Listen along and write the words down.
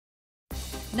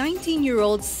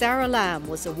19-year-old Sarah Lam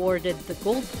was awarded the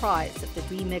gold prize at the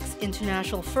Remix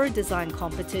International Fur Design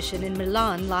Competition in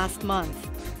Milan last month.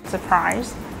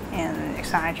 Surprised and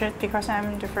excited because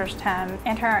I'm the first time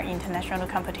enter international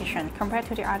competition. Compared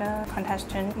to the other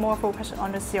contestants, more focused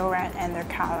on the silhouette and the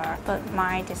color, but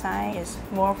my design is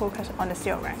more focused on the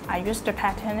silhouette. I use the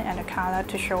pattern and the color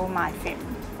to show my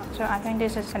film. So I think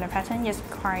this is, and the pattern is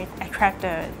quite attract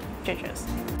the judges.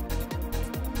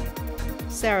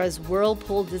 Sarah's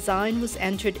whirlpool design was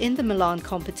entered in the Milan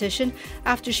competition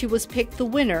after she was picked the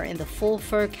winner in the full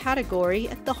fur category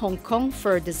at the Hong Kong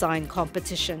Fur Design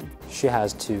Competition. She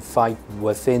has to fight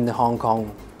within Hong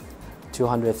Kong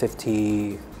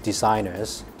 250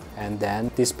 designers, and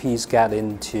then this piece got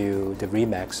into the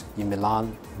Remix in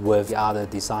Milan with the other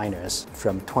designers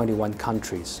from 21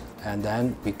 countries, and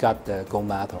then we got the gold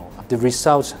medal. The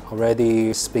result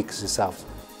already speaks itself.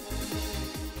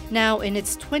 Now in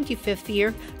its 25th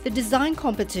year, the design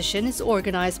competition is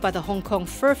organized by the Hong Kong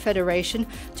Fur Federation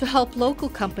to help local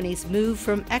companies move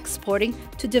from exporting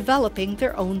to developing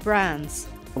their own brands.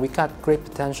 We got great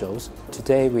potentials.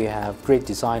 Today we have great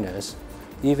designers,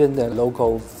 even the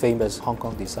local famous Hong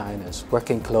Kong designers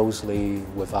working closely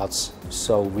with us.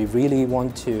 So we really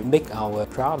want to make our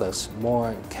products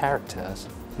more characters.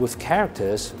 With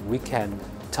characters, we can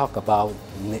talk about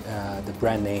the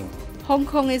brand name. Hong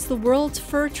Kong is the world's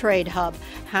fur trade hub,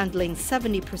 handling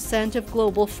 70% of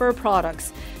global fur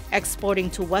products. Exporting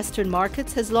to Western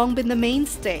markets has long been the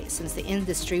mainstay since the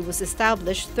industry was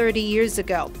established 30 years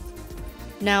ago.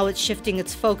 Now it's shifting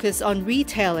its focus on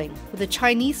retailing, with the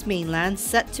Chinese mainland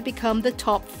set to become the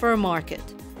top fur market.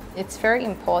 It's very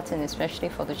important, especially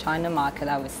for the China market,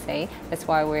 I would say. That's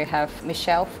why we have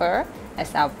Michelle Fur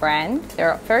as our brand. There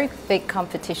are very big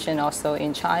competition also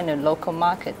in China local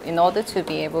market. In order to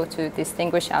be able to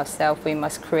distinguish ourselves, we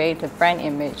must create a brand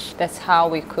image. That's how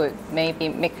we could maybe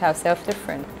make ourselves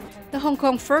different. The Hong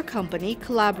Kong Fur Company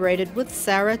collaborated with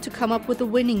Sarah to come up with a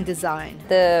winning design.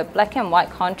 The black and white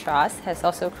contrast has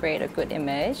also created a good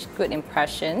image, good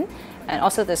impression, and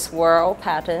also the swirl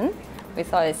pattern. We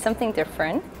thought it's something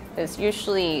different, because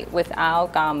usually with our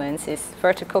garments it's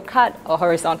vertical cut or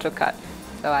horizontal cut.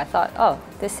 So I thought, oh,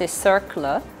 this is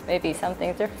circular, maybe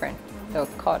something different. So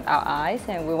it caught our eyes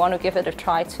and we want to give it a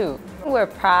try too. We're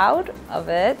proud of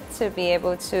it to be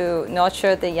able to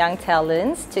nurture the young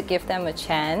talents, to give them a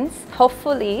chance.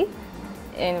 Hopefully,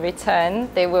 in return,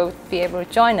 they will be able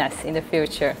to join us in the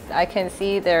future. I can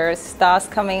see there are stars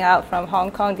coming out from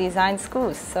Hong Kong design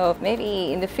schools. So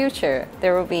maybe in the future,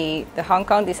 there will be the Hong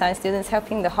Kong design students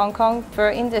helping the Hong Kong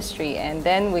fur industry, and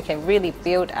then we can really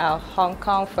build our Hong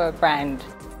Kong fur brand.